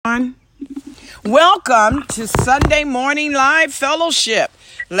Welcome to Sunday Morning Live Fellowship,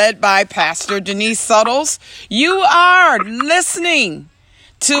 led by Pastor Denise Suttles. You are listening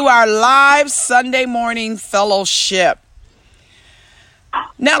to our live Sunday morning fellowship.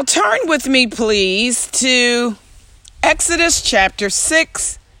 Now turn with me, please, to Exodus chapter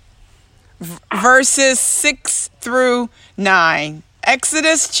 6, verses 6 through 9.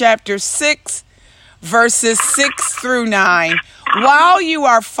 Exodus chapter 6, verses 6 through 9. While you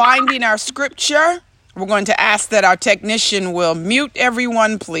are finding our scripture, we're going to ask that our technician will mute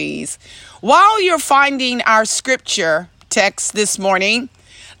everyone, please. While you're finding our scripture text this morning,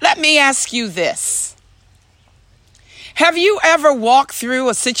 let me ask you this. Have you ever walked through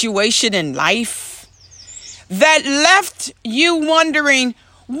a situation in life that left you wondering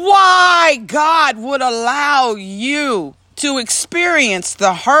why God would allow you to experience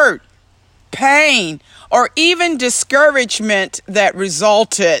the hurt, pain, or even discouragement that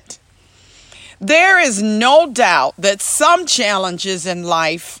resulted? There is no doubt that some challenges in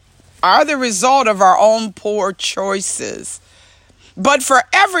life are the result of our own poor choices. But for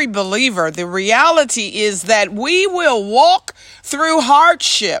every believer, the reality is that we will walk through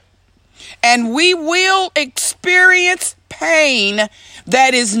hardship and we will experience pain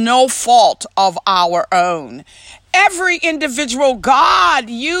that is no fault of our own. Every individual God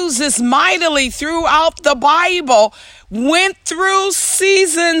uses mightily throughout the Bible went through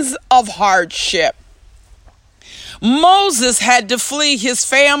seasons of hardship. Moses had to flee his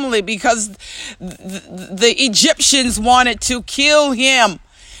family because the Egyptians wanted to kill him.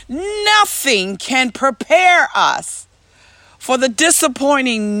 Nothing can prepare us for the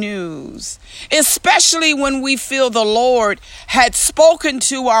disappointing news, especially when we feel the Lord had spoken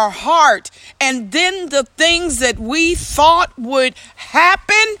to our heart and then the things that we thought would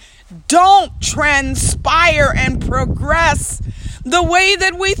happen don't transpire and progress the way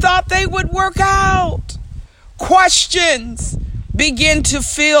that we thought they would work out. Questions begin to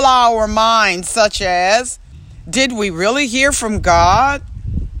fill our minds, such as, did we really hear from God?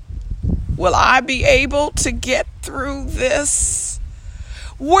 Will I be able to get through this?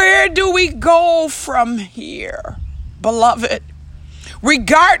 Where do we go from here? Beloved,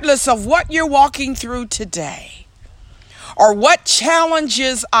 regardless of what you're walking through today or what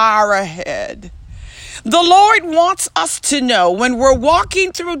challenges are ahead, the Lord wants us to know when we're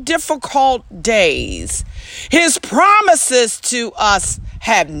walking through difficult days, His promises to us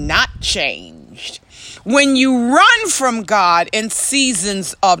have not changed. When you run from God in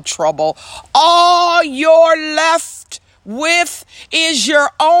seasons of trouble, all you're left with is your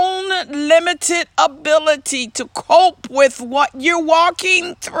own limited ability to cope with what you're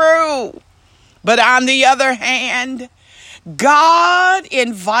walking through. But on the other hand, God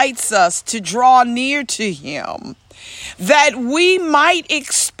invites us to draw near to Him that we might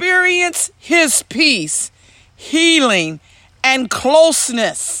experience His peace, healing, and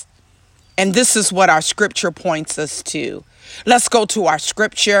closeness. And this is what our scripture points us to. Let's go to our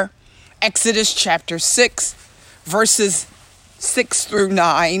scripture, Exodus chapter 6, verses 6 through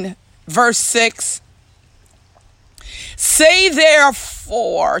 9. Verse 6. Say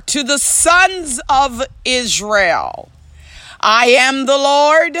therefore to the sons of Israel, I am the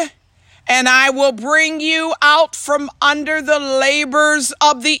Lord, and I will bring you out from under the labors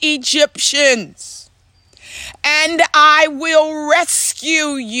of the Egyptians. And I will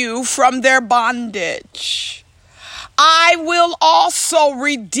rescue you from their bondage. I will also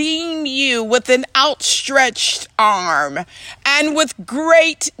redeem you with an outstretched arm and with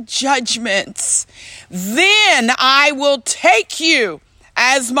great judgments. Then I will take you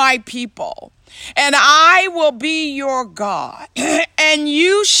as my people, and I will be your God, and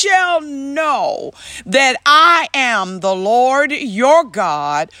you shall know that I am the Lord your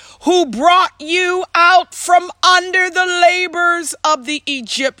God, who brought you out from under the labors of the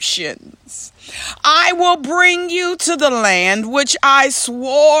Egyptians. I will bring you to the land which I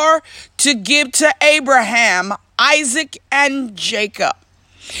swore to give to Abraham, Isaac, and Jacob,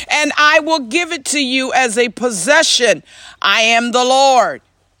 and I will give it to you as a possession. I am the Lord.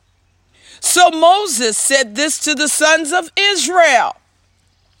 So Moses said this to the sons of Israel,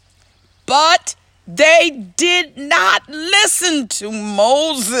 but they did not listen to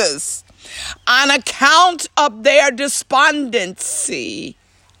Moses on account of their despondency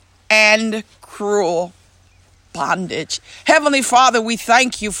and cruel bondage. Heavenly Father, we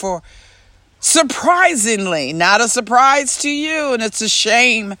thank you for surprisingly, not a surprise to you, and it's a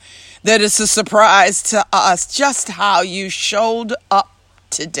shame that it's a surprise to us, just how you showed up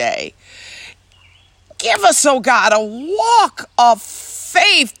today. Give us, oh God, a walk of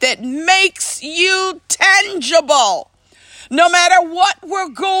faith that makes you tangible. no matter what we're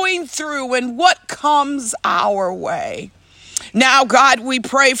going through and what comes our way. Now, God, we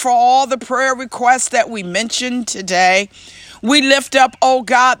pray for all the prayer requests that we mentioned today. We lift up, oh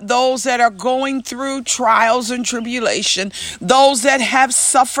God, those that are going through trials and tribulation, those that have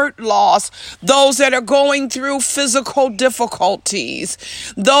suffered loss, those that are going through physical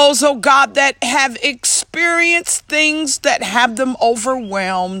difficulties, those, oh God, that have experienced things that have them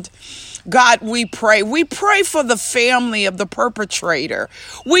overwhelmed. God, we pray. We pray for the family of the perpetrator.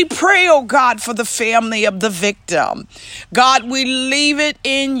 We pray, oh God, for the family of the victim. God, we leave it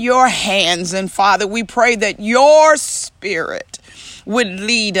in your hands. And Father, we pray that your Spirit would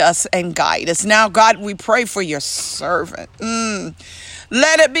lead us and guide us. Now, God, we pray for your servant.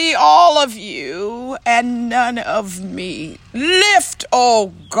 Let it be all of you and none of me. Lift,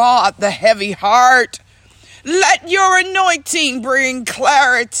 oh God, the heavy heart. Let your anointing bring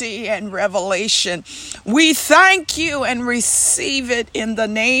clarity and revelation. We thank you and receive it in the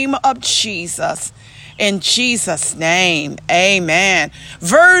name of Jesus. In Jesus' name, amen.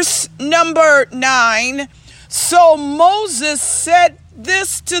 Verse number 9. So Moses said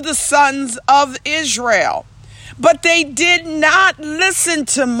this to the sons of Israel, but they did not listen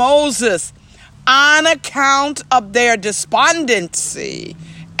to Moses on account of their despondency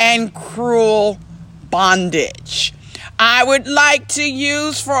and cruel bondage. I would like to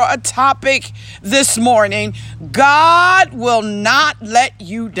use for a topic this morning, God will not let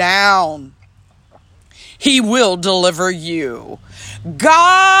you down. He will deliver you.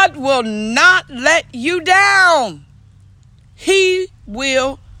 God will not let you down. He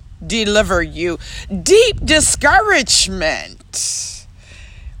will deliver you. Deep discouragement.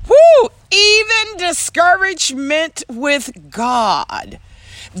 Even discouragement with God.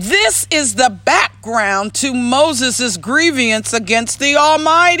 This is the background to Moses' grievance against the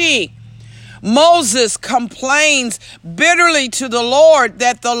Almighty. Moses complains bitterly to the Lord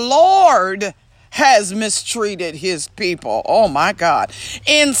that the Lord has mistreated his people. Oh my God.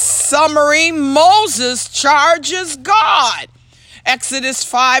 In summary, Moses charges God. Exodus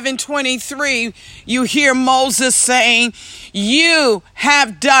 5:23, you hear Moses saying, you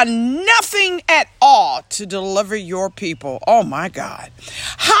have done nothing at all to deliver your people. Oh my God.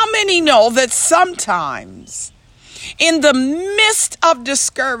 How many know that sometimes in the midst of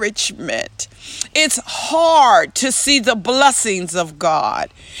discouragement, it's hard to see the blessings of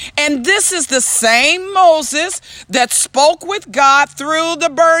God? And this is the same Moses that spoke with God through the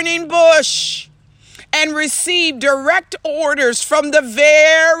burning bush and received direct orders from the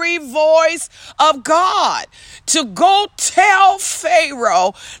very voice of God to go tell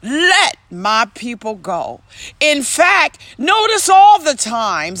Pharaoh, let my people go. In fact, notice all the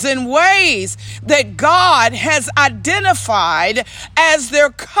times and ways that God has identified as their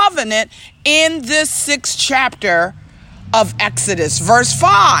covenant in this 6th chapter of Exodus. Verse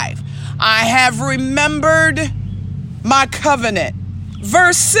 5, I have remembered my covenant.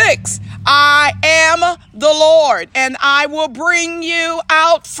 Verse 6, I am the Lord, and I will bring you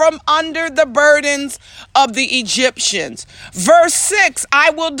out from under the burdens of the Egyptians. Verse 6,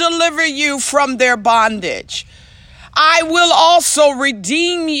 I will deliver you from their bondage. I will also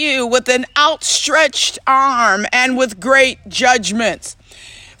redeem you with an outstretched arm and with great judgments.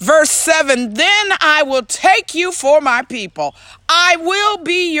 Verse 7, then I will take you for my people. I will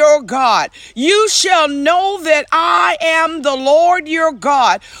be your God. You shall know that I am the Lord your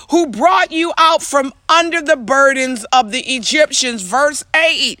God, who brought you out from under the burdens of the Egyptians. Verse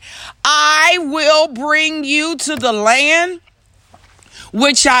 8, I will bring you to the land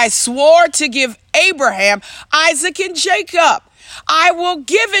which I swore to give Abraham, Isaac, and Jacob. I will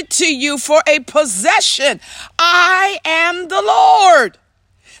give it to you for a possession. I am the Lord.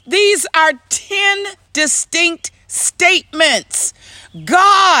 These are 10 distinct statements.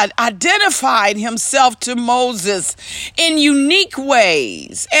 God identified himself to Moses in unique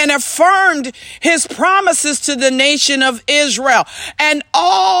ways and affirmed his promises to the nation of Israel. And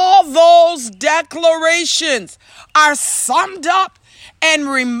all those declarations are summed up and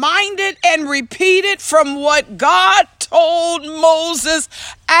reminded and repeated from what God told Moses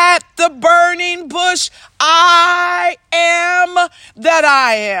at the burning bush. I am that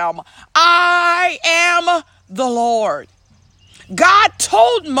I am. I am the Lord. God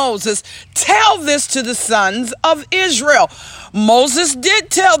told Moses, tell this to the sons of Israel. Moses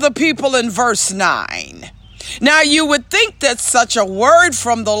did tell the people in verse 9. Now you would think that such a word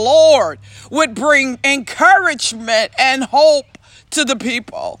from the Lord would bring encouragement and hope to the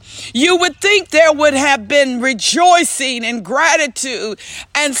people. You would think there would have been rejoicing and gratitude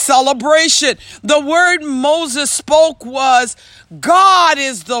and celebration. The word Moses spoke was, God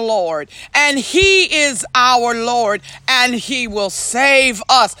is the Lord, and he is our Lord, and he will save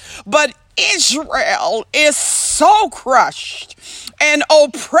us. But Israel is so crushed and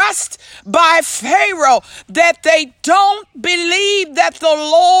oppressed by Pharaoh that they don't believe that the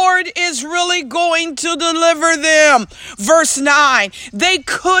Lord is really going to deliver them. Verse 9, they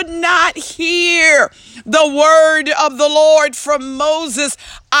could not hear the word of the Lord from Moses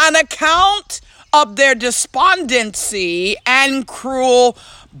on account of their despondency and cruel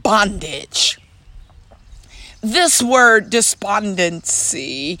bondage. This word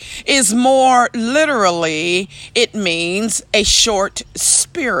despondency is more literally, it means a short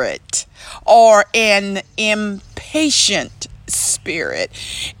spirit or an impatient spirit.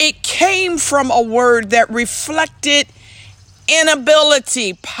 It came from a word that reflected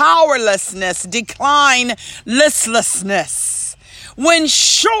inability, powerlessness, decline, listlessness. When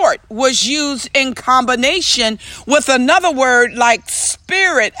short was used in combination with another word like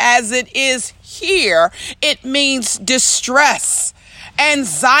spirit, as it is here, it means distress,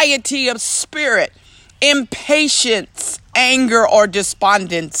 anxiety of spirit, impatience, anger, or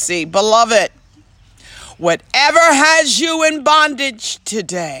despondency. Beloved, whatever has you in bondage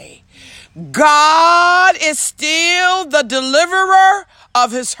today, God is still the deliverer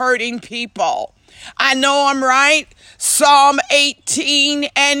of his hurting people. I know I'm right. Psalm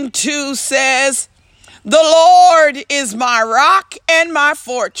 18:2 says, the Lord is my rock and my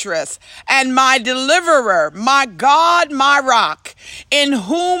fortress and my deliverer, my God, my rock, in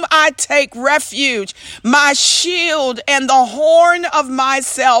whom I take refuge, my shield and the horn of my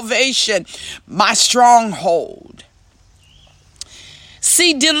salvation, my stronghold.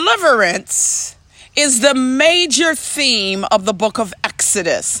 See, deliverance is the major theme of the book of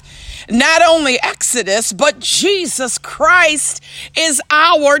Exodus. Not only Exodus, but Jesus Christ is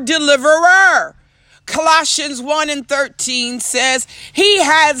our deliverer. Colossians 1:13 says, he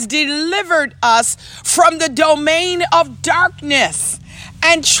has delivered us from the domain of darkness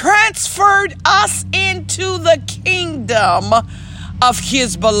and transferred us into the kingdom of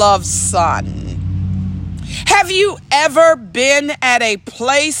his beloved Son. Have you ever been at a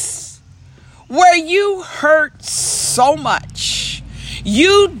place where you hurt so much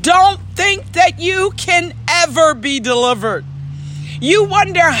you don't think that you can ever be delivered? You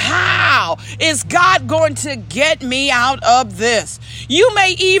wonder, how is God going to get me out of this? You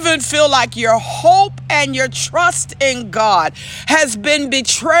may even feel like your hope and your trust in God has been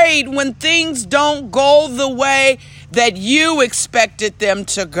betrayed when things don't go the way that you expected them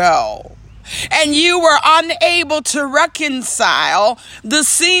to go. And you were unable to reconcile the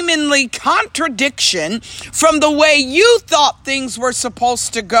seemingly contradiction from the way you thought things were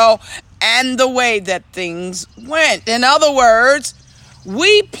supposed to go and the way that things went. In other words,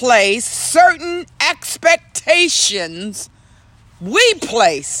 we place certain expectations. We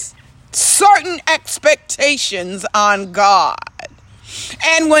place certain expectations on God.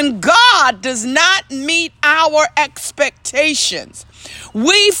 And when God does not meet our expectations,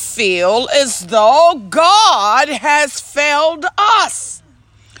 we feel as though God has failed us.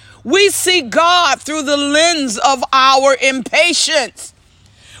 We see God through the lens of our impatience.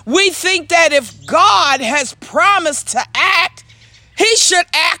 We think that if God has promised to act, he should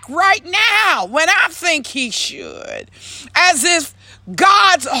act right now when I think he should. As if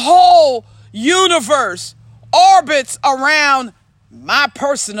God's whole universe orbits around my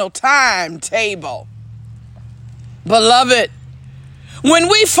personal timetable. Beloved, when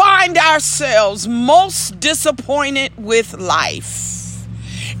we find ourselves most disappointed with life,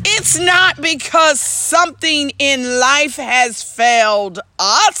 it's not because something in life has failed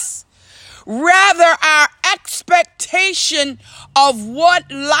us. Rather, our expectation of what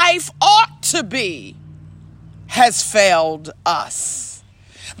life ought to be has failed us.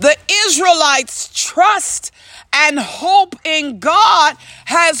 The Israelites' trust and hope in God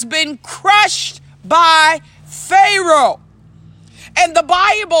has been crushed by Pharaoh. And the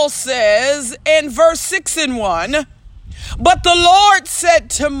Bible says in verse 6:1, but the Lord said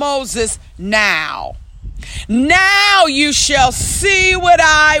to Moses, now you shall see what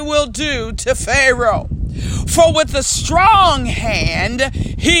I will do to Pharaoh. For with a strong hand,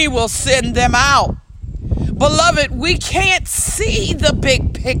 he will send them out. Beloved, we can't see the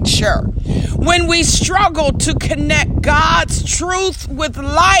big picture. When we struggle to connect God's truth with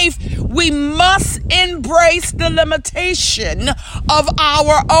life, we must embrace the limitation of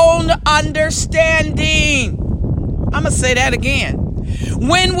our own understanding. I'm going to say that again.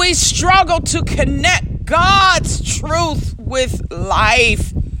 When we struggle to connect God's truth with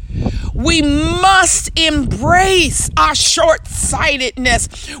life. We must embrace our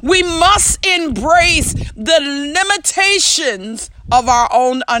short-sightedness. We must embrace the limitations of our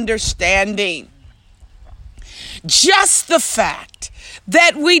own understanding. Just the fact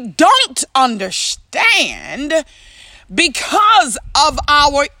that we don't understand because of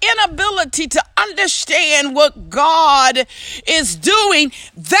our inability to understand what God is doing,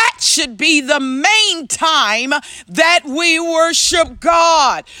 that should be the main time that we worship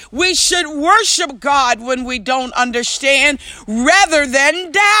God. We should worship God when we don't understand rather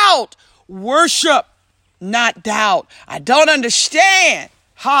than doubt. Worship, not doubt. I don't understand.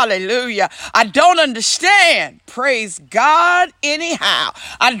 Hallelujah. I don't understand. Praise God anyhow.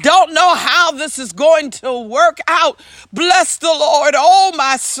 I don't know how this is going to work out. Bless the Lord, oh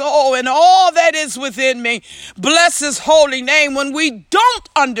my soul, and all that is within me. Bless his holy name. When we don't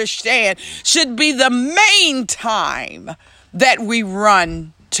understand, should be the main time that we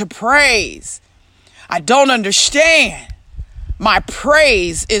run to praise. I don't understand. My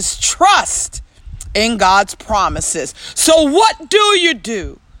praise is trust in God's promises. So what do you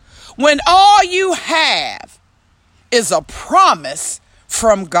do when all you have is a promise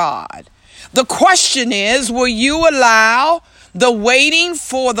from God? The question is, will you allow the waiting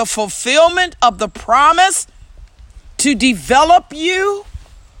for the fulfillment of the promise to develop you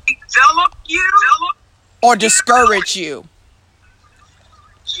or discourage you?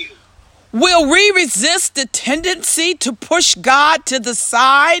 Will we resist the tendency to push God to the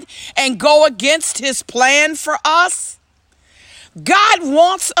side and go against his plan for us? God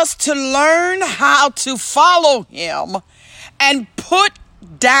wants us to learn how to follow him and put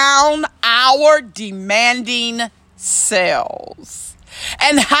down our demanding selves.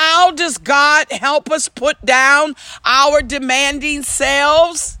 And how does God help us put down our demanding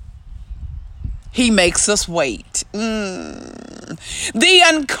selves? He makes us wait. The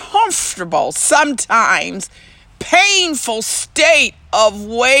uncomfortable, sometimes painful state of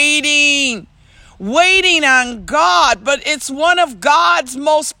waiting on God, but it's one of God's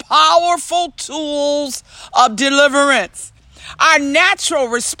most powerful tools of deliverance. Our natural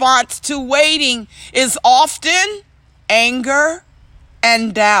response to waiting is often anger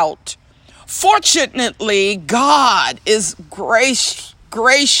and doubt. Fortunately, God is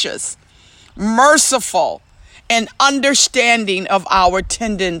gracious, merciful, and understanding of our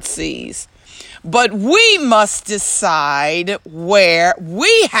tendencies. But we have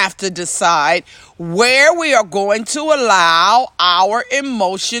to decide where we are going to allow our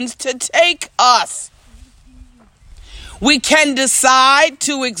emotions to take us. We can decide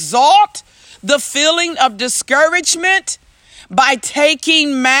to exalt the feeling of discouragement by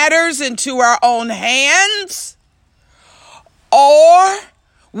taking matters into our own hands, or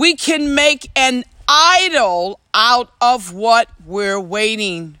we can make an idol out of what we're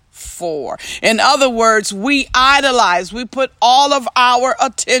waiting for. In other words, we idolize. We put all of our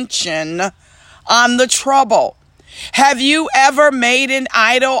attention on the trouble. Have you ever made an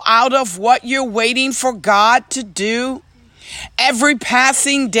idol out of what you're waiting for God to do? Every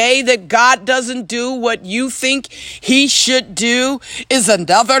passing day that God doesn't do what you think he should do is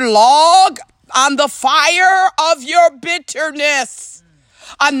another log on the fire of your bitterness.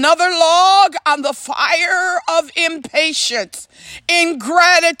 Another log on the fire of impatience,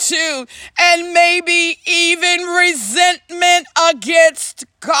 ingratitude, and maybe even resentment against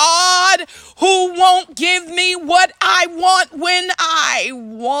God, who won't give me what I want when I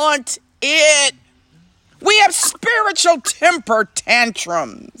want it. We have spiritual temper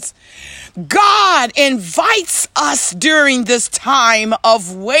tantrums. God invites us during this time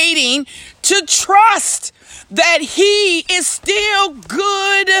of waiting to trust that he is still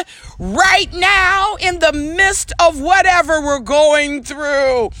good right now in the midst of whatever we're going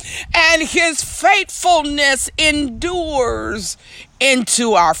through. And his faithfulness endures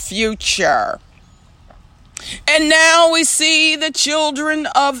into our future. And now we see the children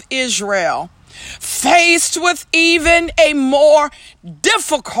of Israel faced with even a more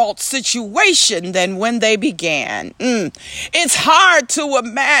difficult situation than when they began. It's hard to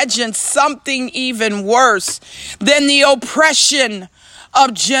imagine something even worse than the oppression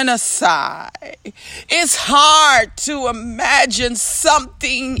of genocide. It's hard to imagine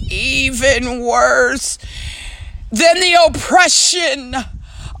something even worse than the oppression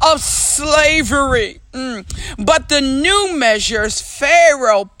of slavery. But the new measures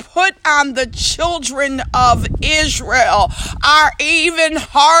Pharaoh put on the children of Israel are even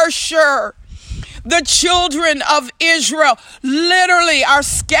harsher. The children of Israel literally are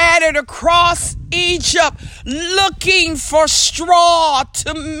scattered across Egypt looking for straw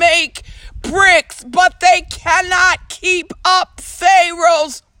to make bricks, but they cannot keep up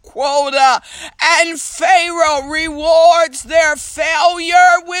Pharaoh's quota. And Pharaoh rewards their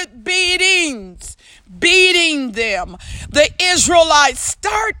failure with beatings, beating them. The Israelites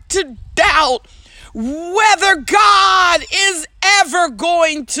start to doubt whether God is ever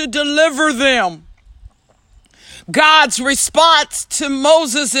going to deliver them. God's response to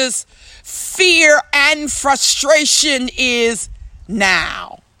Moses' fear and frustration is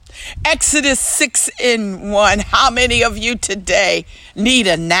now. Exodus 6:1. How many of you today need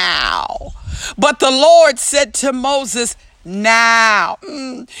a now? But the Lord said to Moses, now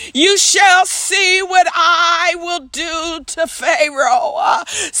you shall see what I will do to Pharaoh.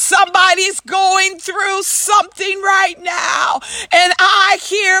 Somebody's going through something right now, and I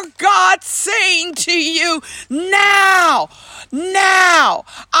hear God saying to you, now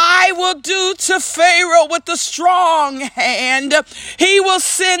I will do to Pharaoh with a strong hand. He will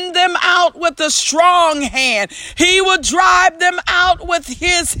send them out with a strong hand. He will drive them out with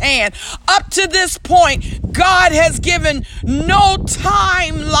his hand. Up to this point, God has given no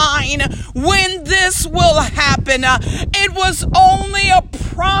timeline when this will happen. It was only a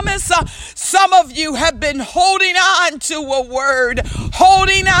promise. Some of you have been holding on to a word,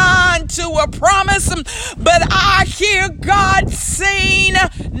 holding on to a promise, but I hear God saying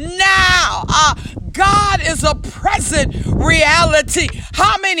now. God is a present reality.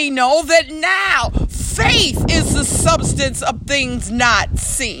 How many know that now faith is the substance of things not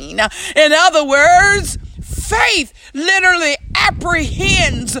seen? In other words, faith literally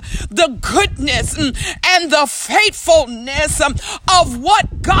apprehends the goodness and the faithfulness of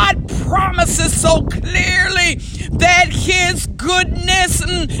what God promises so clearly, that his goodness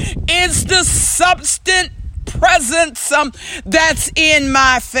is the substance presence that's in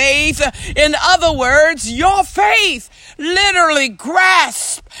my faith. In other words, your faith literally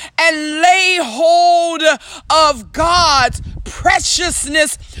grasp and lay hold of God's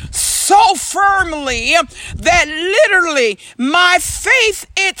preciousness so firmly that literally my faith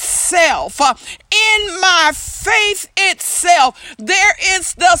itself, in my faith itself, there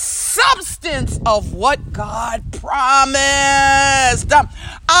is the substance of what God promised.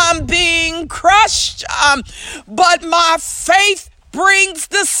 I'm being crushed, but my faith brings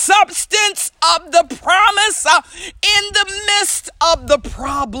the substance of the promise in the midst of the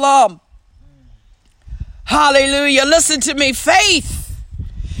problem. Hallelujah. Listen to me. Faith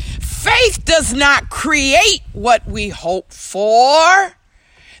does not create what we hope for.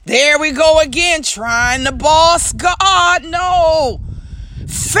 There we go again, trying to boss God. No.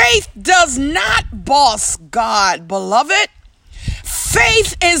 Faith does not boss God, beloved.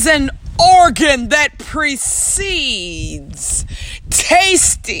 Faith is an organ that precedes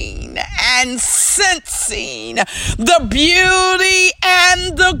tasting and sensing the beauty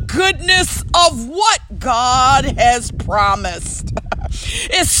and the goodness of what God has promised.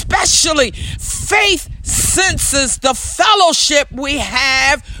 Especially faith senses the fellowship we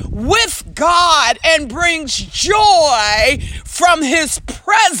have with God and brings joy from his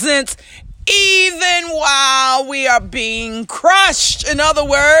presence even while we are being crushed. In other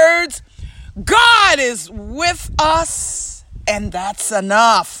words, God is with us, and that's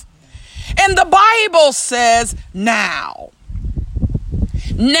enough. And the Bible says, now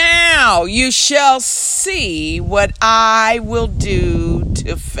you shall see what I will do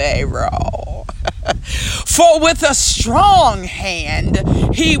to Pharaoh. For with a strong hand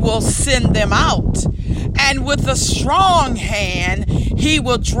he will send them out, and with a strong hand he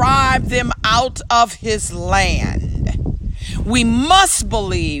will drive them out of his land. We must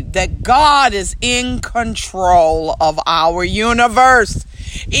believe that God is in control of our universe,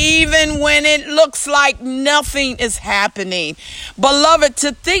 even when it looks like nothing is happening. Beloved,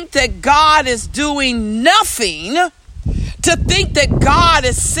 to think that God is doing nothing, to think that God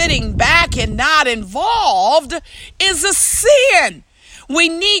is sitting back and not involved, is a sin. We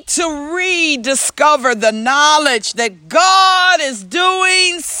need to rediscover the knowledge that God is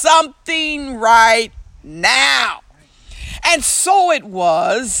doing something right now. And so it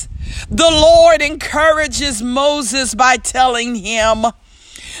was. The Lord encourages Moses by telling him,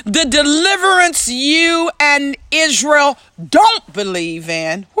 the deliverance you and Israel don't believe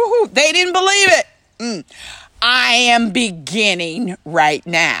in, they didn't believe it. I am beginning right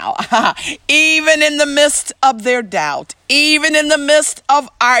now. Even in the midst of their doubt, even in the midst of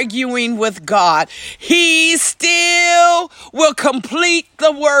arguing with God, he still will complete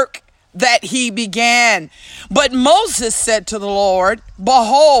the work that he began. But Moses said to the Lord,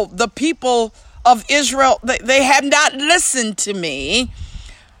 behold, the people of Israel, they have not listened to me.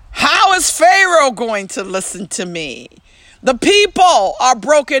 How is Pharaoh going to listen to me? The people are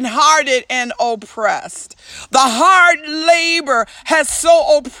brokenhearted and oppressed. The hard labor has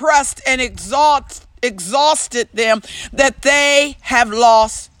so oppressed and exhausted them that they have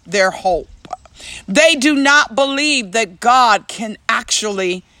lost their hope. They do not believe that God can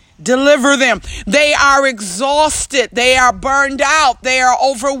actually deliver them. They are exhausted. They are burned out. They are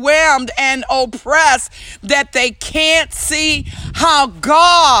overwhelmed and oppressed that they can't see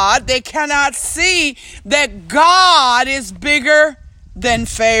they cannot see that God is bigger than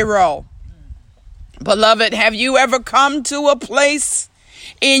Pharaoh. Beloved, have you ever come to a place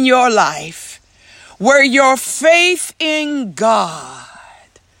in your life where your faith in God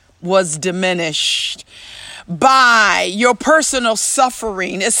was diminished by your personal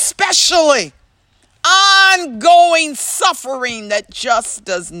suffering, especially ongoing suffering that just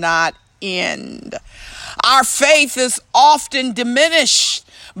does not end? Our faith is often diminished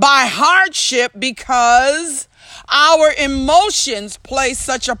by hardship because our emotions play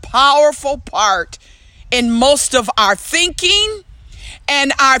such a powerful part in most of our thinking,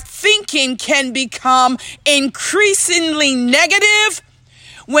 and our thinking can become increasingly negative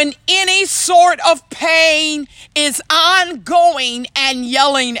when any sort of pain is ongoing and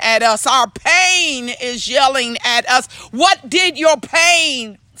yelling at us. Our pain is yelling at us. What did your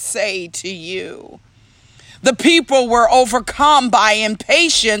pain say to you? The people were overcome by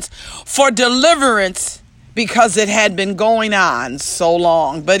impatience for deliverance because it had been going on so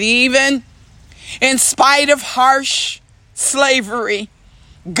long. But even in spite of harsh slavery,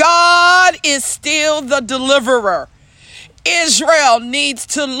 God is still the deliverer Israel needs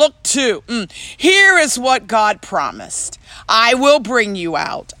to look to. Here is what God promised. I will bring you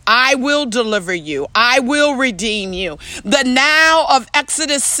out. I will deliver you. I will redeem you. The now of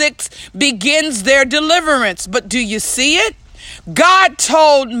Exodus 6 begins their deliverance. But do you see it? God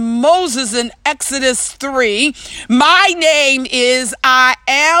told Moses in Exodus 3, my name is I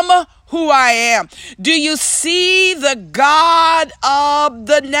am who I am. Do you see the God of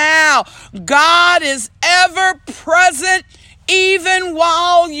the now? God is ever present even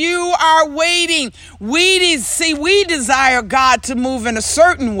while you are waiting. We desire God to move in a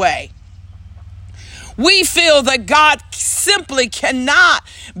certain way. We feel that God simply cannot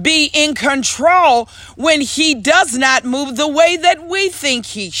be in control when he does not move the way that we think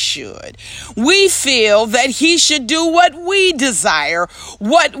he should. We feel that he should do what we desire,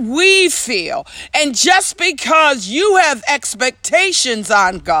 what we feel. And just because you have expectations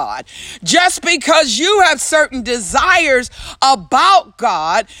on God, just because you have certain desires about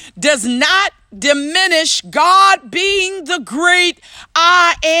God, does not diminish God being the great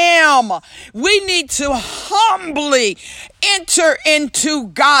I am. We need to humbly enter into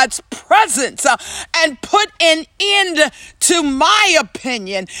God's presence and put an end to my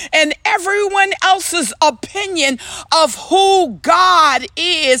opinion and everyone else's opinion of who God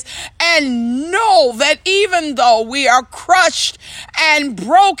is, and know that even though we are crushed and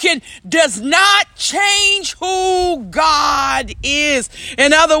broken, does not change who God is.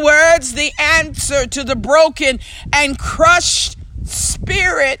 In other words, the answer to the broken and crushed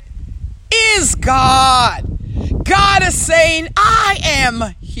spirit is God. God is saying, I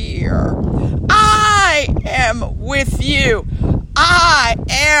am here. I am with you. I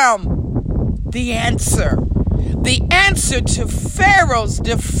am the answer. The answer to Pharaoh's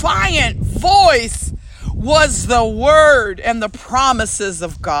defiant voice was the word and the promises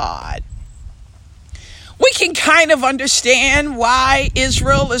of God. We can kind of understand why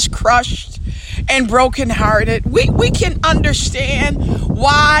Israel is crushed and brokenhearted. We can understand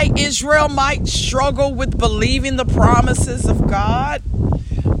why Israel might struggle with believing the promises of God,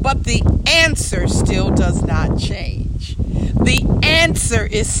 but the answer still does not change. The answer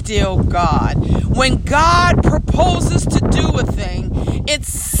is still God. When God proposes to do a thing, it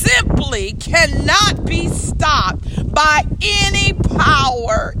simply cannot be stopped by any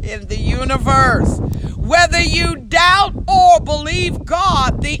power in the universe. Whether you doubt or believe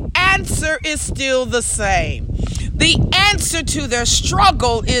God, the answer is still the same. The answer to their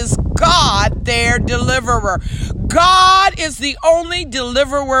struggle is God, their deliverer. God is the only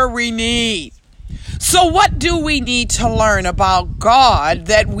deliverer we need. So what do we need to learn about God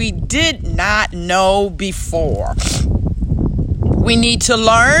that we did not know before? We need to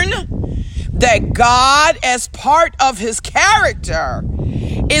learn that God, as part of his character,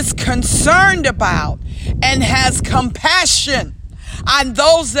 is concerned about and has compassion on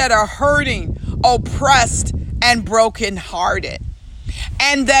those that are hurting, oppressed, and brokenhearted.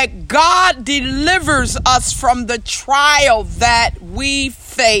 And that God delivers us from the trial that we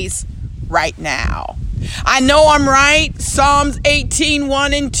face right now. I know I'm right. Psalms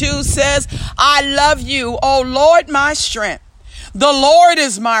 18:1 and 2 says, I love you, O Lord, my strength. The Lord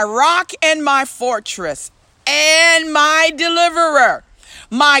is my rock and my fortress and my deliverer.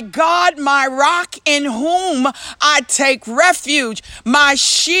 My God, my rock, in whom I take refuge, my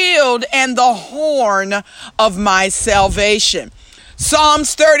shield and the horn of my salvation.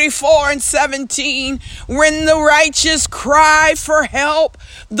 Psalms 34 and 17, when the righteous cry for help,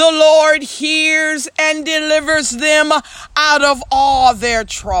 the Lord hears and delivers them out of all their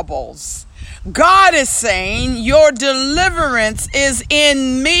troubles. God is saying, your deliverance is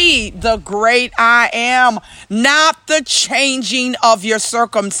in me, the great I am, not the changing of your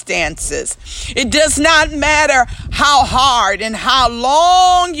circumstances. It does not matter how hard and how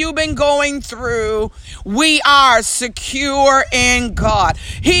long you've been going through. We are secure in God.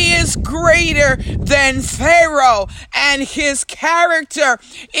 He is greater than Pharaoh, and his character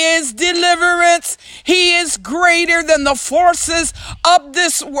is deliverance. He is greater than the forces of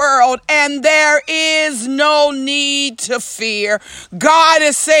this world, and there is no need to fear. God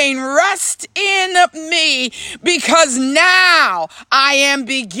is saying, rest in me, because now I am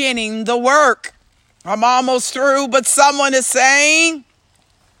beginning the work. I'm almost through, but someone is saying,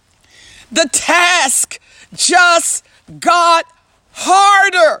 the task just got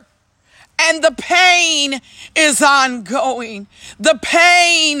harder. And the pain is ongoing. The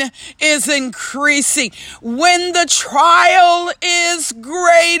pain is increasing. When the trial is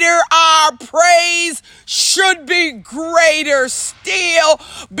greater, our praise should be greater still,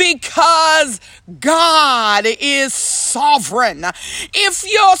 because God is sovereign.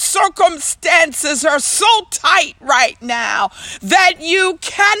 If your circumstances are so tight right now that you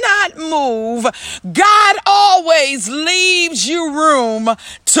cannot move, God always leaves you room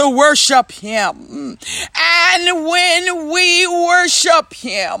to worship him. And when we worship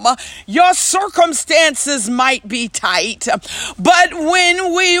him, your circumstances might be tight, but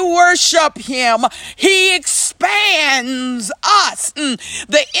when we worship him, he expands us.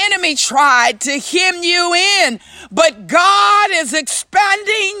 The enemy tried to hem you in, but God is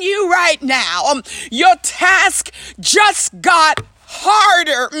expanding you right now. Your task just got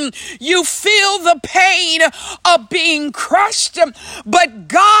harder. You feel the pain of being crushed, but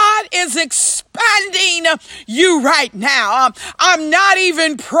God is expanding you right now. I'm not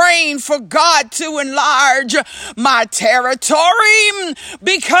even praying for God to enlarge my territory,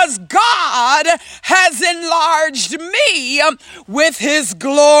 because God has enlarged me with his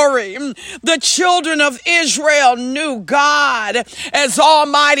glory. The children of Israel knew God as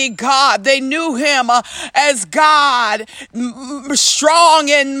Almighty God. They knew him as God, strong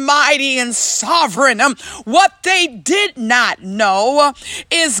and mighty and sovereign. What they did not know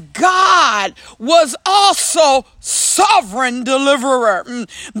is God was also sovereign deliverer.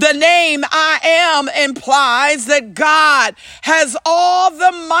 The name I Am implies that God has all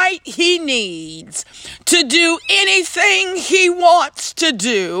the might he needs to do anything he wants to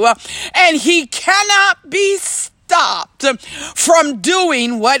do, and he cannot be stopped from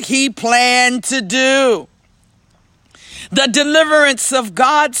doing what he planned to do. The deliverance of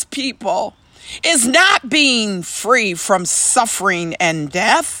God's people is not being free from suffering and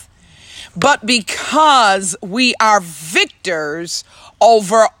death, but because we are victors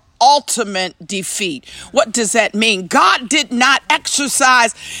over ultimate defeat. What does that mean? God did not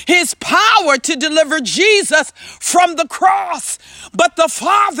exercise his power to deliver Jesus from the cross, but the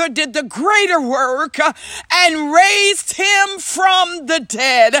Father did the greater work and raised him from the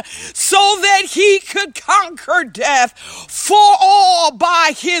dead so that he could conquer death for all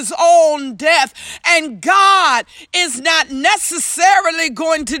by his own death. And God is not necessarily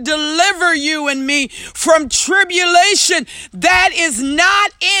going to deliver you and me from tribulation. That is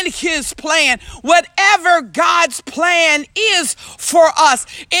not in his plan. Whatever God's plan is for us,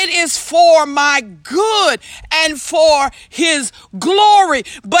 it is for my good and for his glory.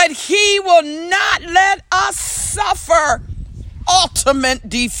 But he will not let us suffer ultimate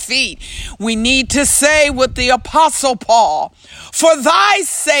defeat. We need to say with the Apostle Paul, for thy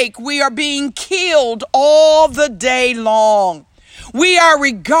sake we are being killed all the day long. We are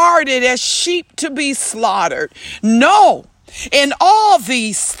regarded as sheep to be slaughtered. No. In all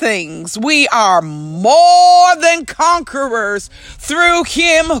these things, we are more than conquerors through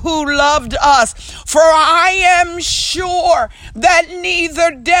him who loved us. For I am sure that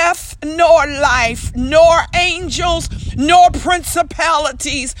neither death nor life, nor angels, nor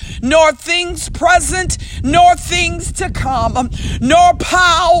principalities, nor things present, nor things to come, nor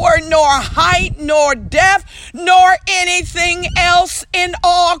power, nor height, nor depth, nor anything else in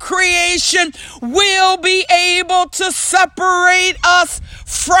all creation will be able to separate us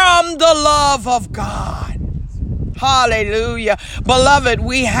from the love of God. Hallelujah. Beloved,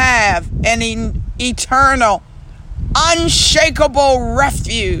 we have an eternal, unshakable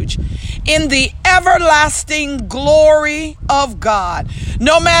refuge in the everlasting glory of God.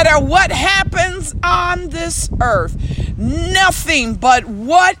 No matter what happens on this earth, nothing but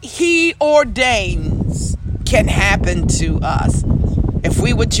what He ordains can happen to us. If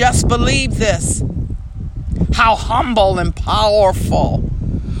we would just believe this, how humble and powerful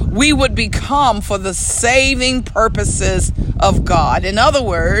we would become for the saving purposes of God. In other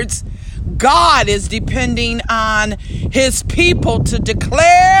words, God is depending on His people to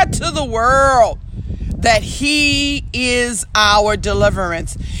declare to the world that He is our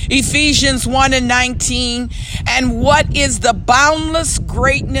deliverance. Ephesians 1:19, and what is the boundless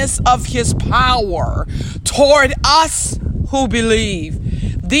greatness of His power toward us who believe.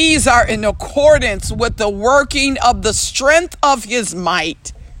 These are in accordance with the working of the strength of His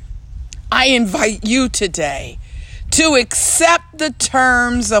might. I invite you today to accept the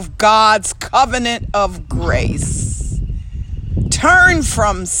terms of God's covenant of grace. Turn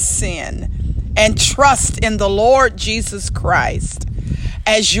from sin and trust in the Lord Jesus Christ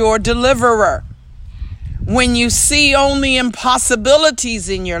as your deliverer. When you see only impossibilities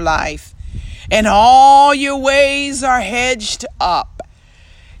in your life and all your ways are hedged up,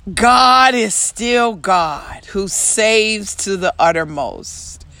 God is still God who saves to the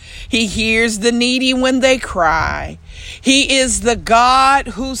uttermost. He hears the needy when they cry. He is the God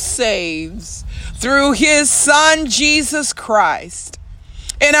who saves through His Son, Jesus Christ.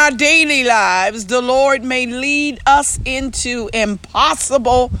 In our daily lives, the Lord may lead us into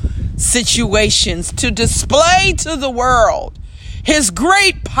impossible situations to display to the world His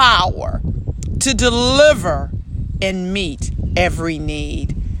great power to deliver and meet every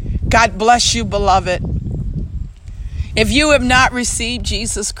need. God bless you, beloved. If you have not received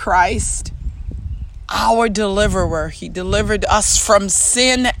Jesus Christ, our deliverer, He delivered us from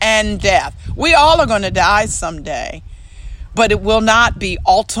sin and death. We all are going to die someday, but it will not be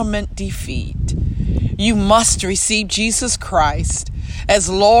ultimate defeat. You must receive Jesus Christ as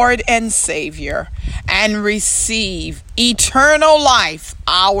Lord and Savior and receive eternal life,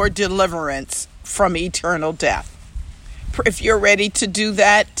 our deliverance from eternal death. If you're ready to do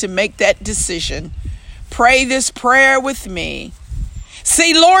that, to make that decision, pray this prayer with me.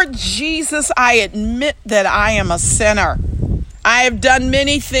 Say, Lord Jesus, I admit that I am a sinner. I have done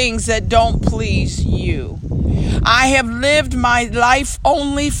many things that don't please you. I have lived my life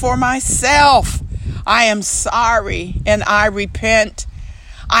only for myself. I am sorry and I repent.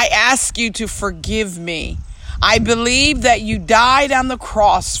 I ask you to forgive me. I believe that you died on the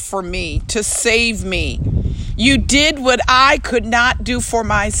cross for me to save me. You did what I could not do for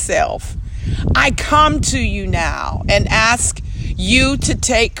myself. I come to you now and ask you to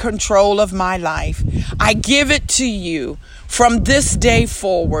take control of my life. I give it to you from this day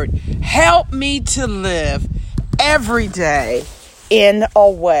forward. Help me to live every day in a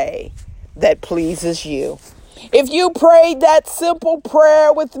way that pleases you. If you prayed that simple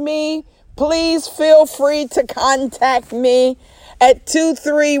prayer with me, please feel free to contact me at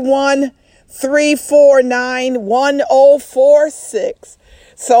 231-349-1046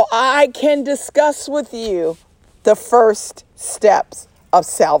 so I can discuss with you the first steps of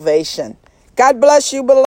salvation. God bless you, beloved.